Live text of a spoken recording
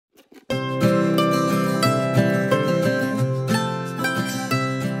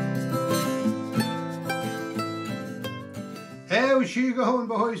she going,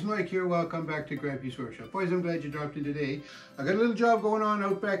 boys? Mike here. Welcome back to Grampie's Workshop. Boys, I'm glad you dropped in today. I got a little job going on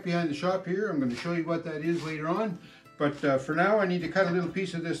out back behind the shop here. I'm going to show you what that is later on. But for now, I need to cut a little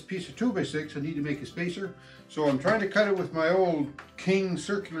piece of this piece of 2x6. I need to make a spacer. So I'm trying to cut it with my old King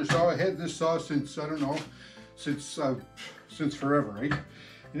circular saw. I had this saw since, I don't know, since forever, right?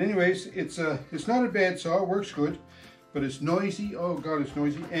 And anyways, it's not a bad saw. It works good, but it's noisy. Oh God, it's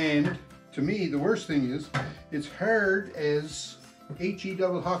noisy. And to me, the worst thing is, it's hard as HE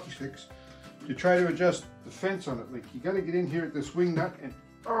double hockey sticks to try to adjust the fence on it. Like, you got to get in here at this wing nut, and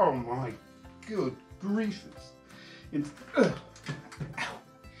oh my good grief! In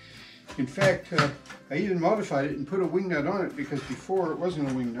fact, I even modified it and put a wing nut on it, because before it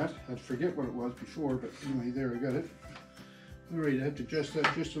wasn't a wing nut. I'd forget what it was before, but anyway, there I got it. All right, I have to adjust that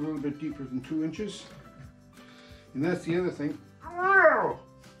just a little bit deeper than 2 inches. And that's the other thing.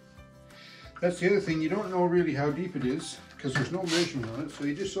 That's the other thing, you don't know really how deep it is because there's no measurement on it, so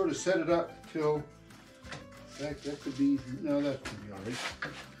you just sort of set it up till, in fact, that could be, no, that could be all right.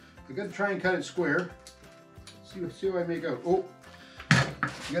 I got to try and cut it square. See what I make out. Oh,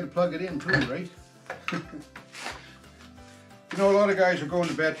 you got to plug it in too, right? You know, a lot of guys are going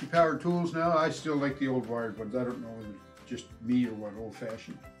to battery powered tools now. I still like the old wired ones. I don't know whether it's just me or what, old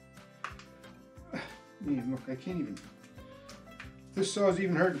fashioned. Look, I can't even, this saw is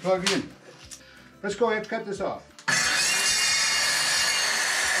even hard to plug in. Let's go ahead and cut this off.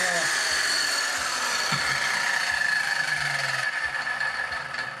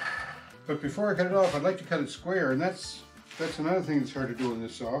 But before I cut it off, I'd like to cut it square, and that's another thing that's hard to do in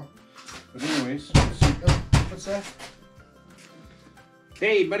this saw. But anyways, let's see. Oh, what's that?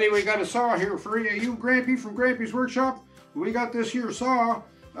 Hey buddy, we got a saw here for you. You Grampie from Grampie's Workshop. We got this here saw.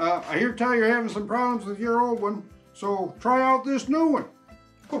 I hear tell you're having some problems with your old one, so try out this new one.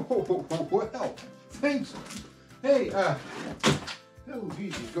 Oh, well, thanks. Hey, oh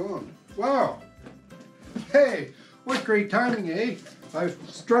geez, he's gone. Wow. Hey, what great timing, eh? I've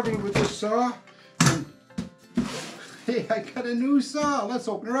struggled with this saw, and hey, I got a new saw. Let's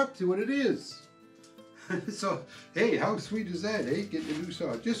open her up, see what it is. So, hey, how sweet is that, eh? Getting a new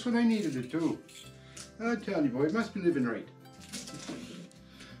saw, just when I needed it too. I tell you, boy, it must be living right.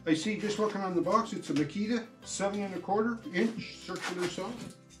 I see, just looking on the box, it's a Makita 7 1/4 inch circular saw.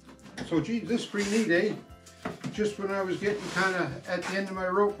 So geez, this is pretty neat, eh? Just when I was getting kind of at the end of my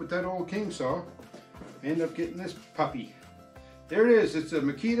rope with that old King saw, I end up getting this puppy. There it is. It's a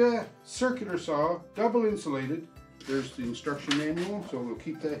Makita circular saw, double insulated. There's the instruction manual, so we'll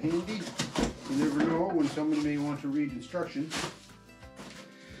keep that handy. You never know when somebody may want to read instructions.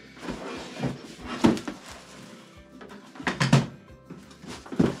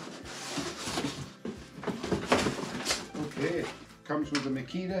 Okay, comes with a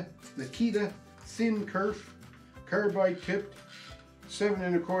Makita thin kerf, carbide tipped, 7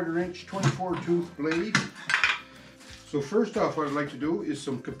 1/4 inch, 24 tooth blade. So first off, what I'd like to do is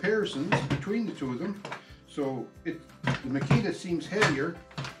some comparisons between the two of them. So the Makita seems heavier.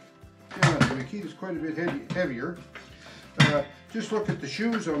 Yeah, the Makita is quite a bit heavier. Just look at the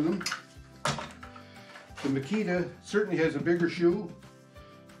shoes on them. The Makita certainly has a bigger shoe.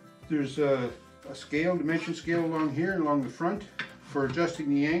 There's a dimension scale along here and along the front for adjusting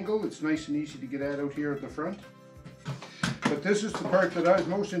the angle. It's nice and easy to get at out here at the front. But this is the part that I was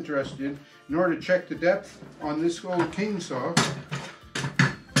most interested in order to check the depth on this old King saw.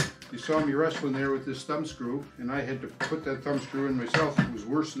 You saw me wrestling there with this thumb screw, and I had to put that thumb screw in myself. It was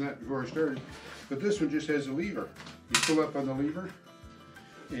worse than that before I started. But this one just has a lever. You pull up on the lever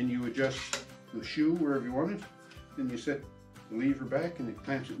and you adjust the shoe wherever you want it. Then you set the lever back and it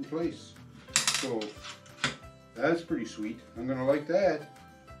clamps it in place. So that's pretty sweet. I'm gonna like that.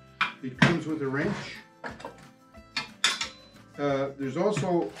 It comes with a wrench. There's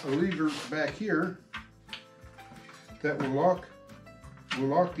also a lever back here that will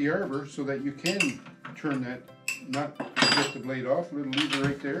lock the arbor so that you can turn that nut to get the blade off. A little lever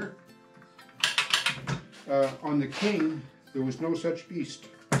right there. On the King, there was no such beast.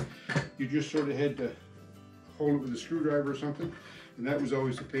 You just sort of had to hold it with a screwdriver or something, and that was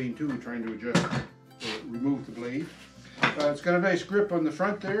always a pain too, trying to adjust or remove the blade. It's got a nice grip on the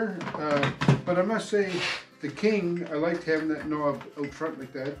front there, but I must say the King, I liked having that knob out front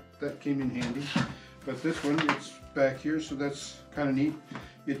like that. That came in handy. But this one, it's back here, so that's kind of neat.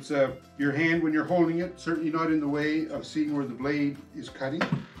 It's your hand when you're holding it, certainly not in the way of seeing where the blade is cutting.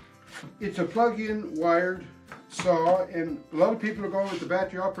 It's a plug-in wired saw, and a lot of people are going with the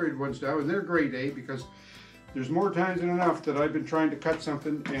battery operated ones now, and they're great, eh? Because there's more times than enough that I've been trying to cut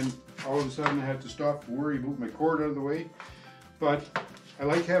something and all of a sudden I have to stop, worry, move my cord out of the way. But I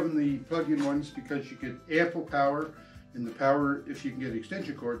like having the plug-in ones because you get ample power. And the power, if you can get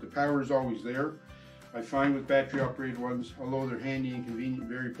extension cord, the power is always there. I find with battery operated ones, although they're handy and convenient,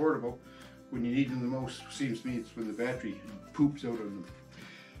 very portable, when you need them the most, seems to me it's when the battery poops out of them.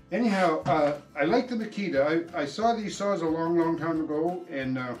 Anyhow, I like the Makita. I saw these saws a long time ago,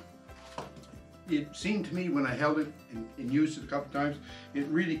 and it seemed to me when I held it and used it a couple times, it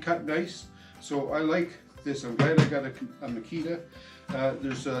really cut nice. So I like this. I'm glad I got a Makita.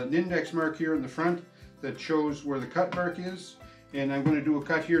 There's an index mark here in the front that shows where the cut mark is, and I'm going to do a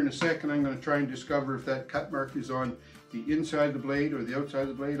cut here in a second. I'm going to try and discover if that cut mark is on the inside of the blade or the outside of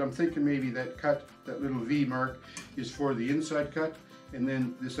the blade. I'm thinking maybe that cut, that little V mark, is for the inside cut, and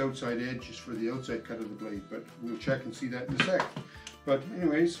then this outside edge is for the outside cut of the blade, but we'll check and see that in a sec. But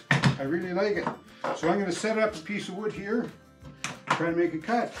anyways, I really like it. So I'm going to set up a piece of wood here, try to make a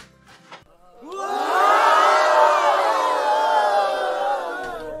cut.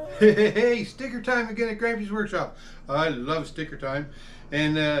 Hey, sticker time again at Grampie's Workshop. I love sticker time.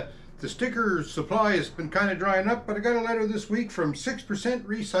 And the sticker supply has been kind of drying up, but I got a letter this week from 6%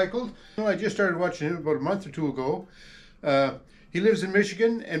 Recycled. I just started watching him about a month or two ago. He lives in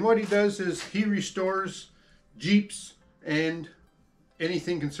Michigan, and what he does is he restores Jeeps and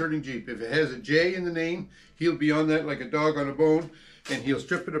anything concerning Jeep. If it has a J in the name, he'll be on that like a dog on a bone, and he'll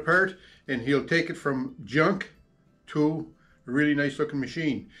strip it apart, and he'll take it from junk to a really nice looking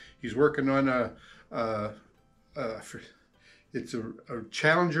machine. He's working on it's a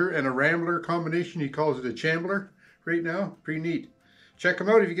Challenger and a Rambler combination. He calls it a Chambler right now. Pretty neat. Check him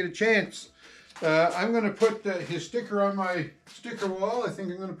out if you get a chance. I'm going to put his sticker on my sticker wall. I think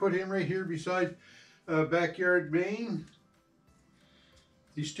I'm going to put him right here beside Backyard Maine.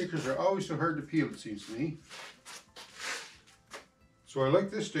 These stickers are always so hard to peel, it seems to me. So I like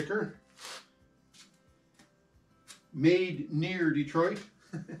this sticker. Made near Detroit.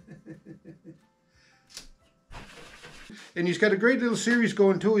 And he's got a great little series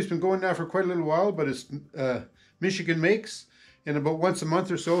going too. He's been going now for quite a little while, but it's Michigan Makes. And about once a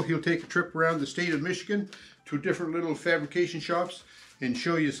month or so, he'll take a trip around the state of Michigan to different little fabrication shops and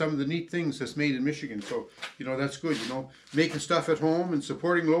show you some of the neat things that's made in Michigan. So, you know, that's good, you know. Making stuff at home and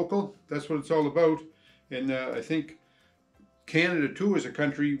supporting local, that's what it's all about. And I think Canada too, as a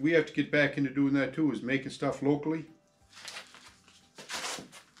country, we have to get back into doing that too, is making stuff locally.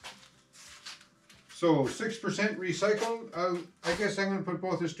 So 6% recycled. I guess I'm going to put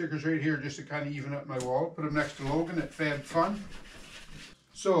both the stickers right here just to kind of even up my wall. Put them next to Logan at Fab Fun.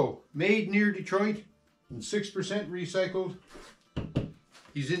 So made near Detroit and 6% recycled.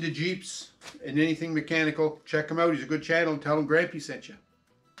 He's into Jeeps and anything mechanical. Check him out. He's a good channel. Tell him Grampie sent you.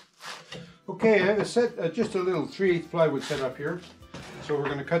 Okay, I have a set, just a little 3/8 plywood set up here. So we're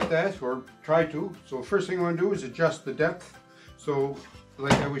going to cut that, or try to. So first thing I want to do is adjust the depth. So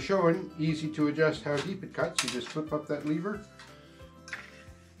like I was showing, easy to adjust how deep it cuts. You just flip up that lever,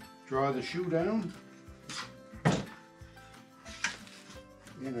 draw the shoe down,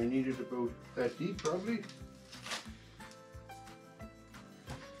 and I need it about that deep probably.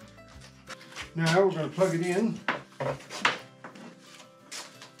 Now we're going to plug it in.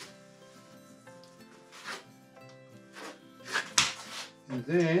 And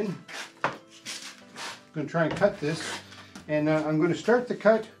then I'm going to try and cut this. And I'm going to start the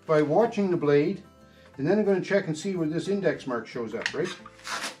cut by watching the blade, and then I'm going to check and see where this index mark shows up, right?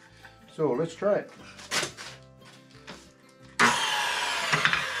 So let's try it.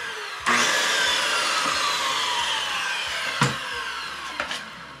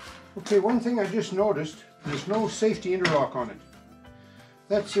 Okay, one thing I just noticed, there's no safety interlock on it.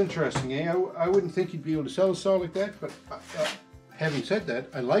 That's interesting, eh? I wouldn't think you'd be able to sell a saw like that, but having said that,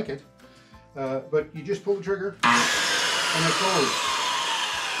 I like it. But you just pull the trigger, and it goes.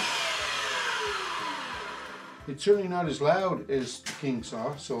 It's certainly not as loud as the King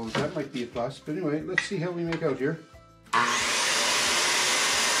saw, so that might be a plus. But anyway, let's see how we make out here.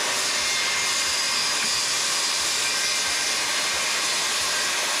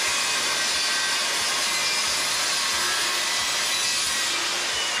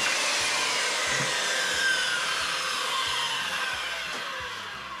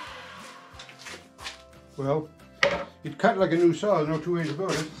 Well, it cut like a new saw, there's no two ways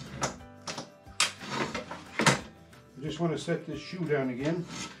about it. I just want to set this shoe down again.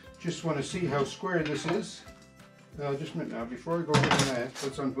 Just want to see how square this is. Just a minute now, before I go into that,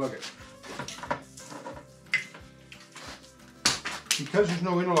 let's unplug it. Because there's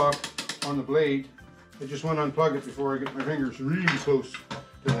no interlock on the blade, I just want to unplug it before I get my fingers really close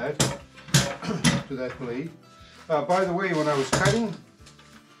to that blade. By the way, when I was cutting,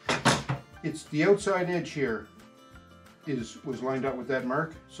 it's the outside edge here was lined up with that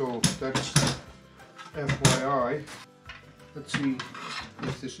mark, so that's FYI. Let's see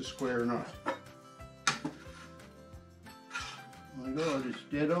if this is square or not. Oh my God, it's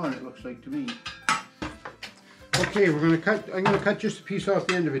dead on, it looks like to me. Okay, I'm going to cut just a piece off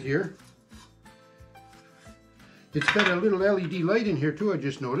the end of it here. It's got a little LED light in here too, I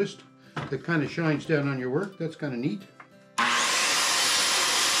just noticed, that kind of shines down on your work. That's kind of neat.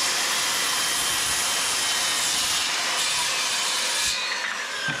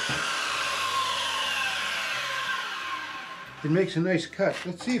 It makes a nice cut.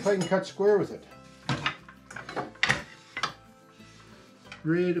 Let's see if I can cut square with it.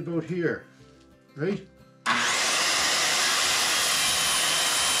 Right about here, right?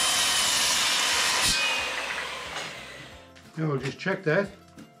 Now we'll just check that.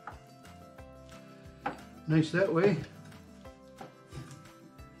 Nice that way.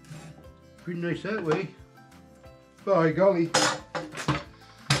 Pretty nice that way. By golly.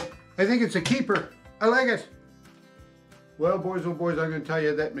 I think it's a keeper. I like it. Well, boys, oh boys, I'm going to tell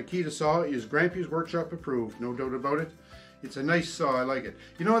you that Makita Saw is Grampie's Workshop approved. No doubt about it. It's a nice saw. I like it.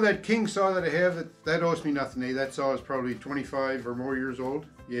 You know that king saw that I have? That owes me nothing, eh? That saw is probably 25 or more years old.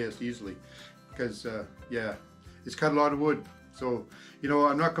 Yes, easily. Because, yeah, it's cut a lot of wood. So, you know,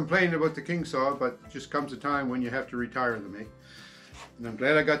 I'm not complaining about the king saw, but it just comes a time when you have to retire them, eh? And I'm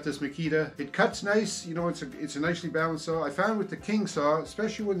glad I got this Makita. It cuts nice. You know, it's a nicely balanced saw. I found with the king saw,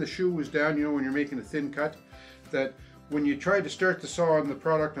 especially when the shoe was down, you know, when you're making a thin cut, that when you tried to start the saw on the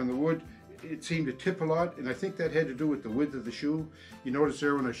product on the wood, it seemed to tip a lot, and I think that had to do with the width of the shoe. You notice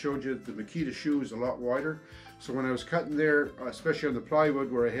there when I showed you the Makita shoe is a lot wider. So when I was cutting there, especially on the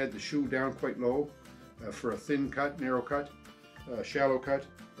plywood where I had the shoe down quite low for a thin cut, narrow cut, shallow cut,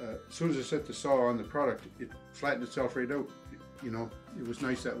 as soon as I set the saw on the product, it flattened itself right out. You know, it was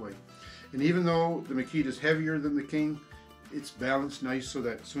nice that way. And even though the Makita is heavier than the king, it's balanced nice so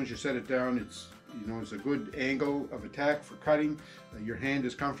that as soon as you set it down, it's, you know, it's a good angle of attack for cutting. Your hand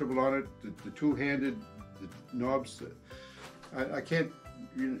is comfortable on it. The two-handed, the knobs. I can't,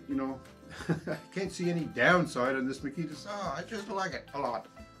 you know, I can't see any downside on this Makita Saw. I just like it a lot.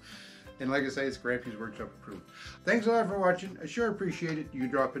 And like I say, it's Grampie's Workshop approved. Thanks a lot for watching. I sure appreciate it, you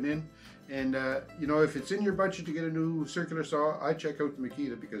dropping in. And, you know, if it's in your budget to get a new circular saw, I'd check out the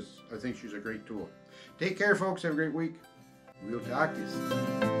Makita because I think she's a great tool. Take care, folks. Have a great week. We'll talk to you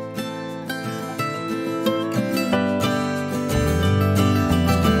soon.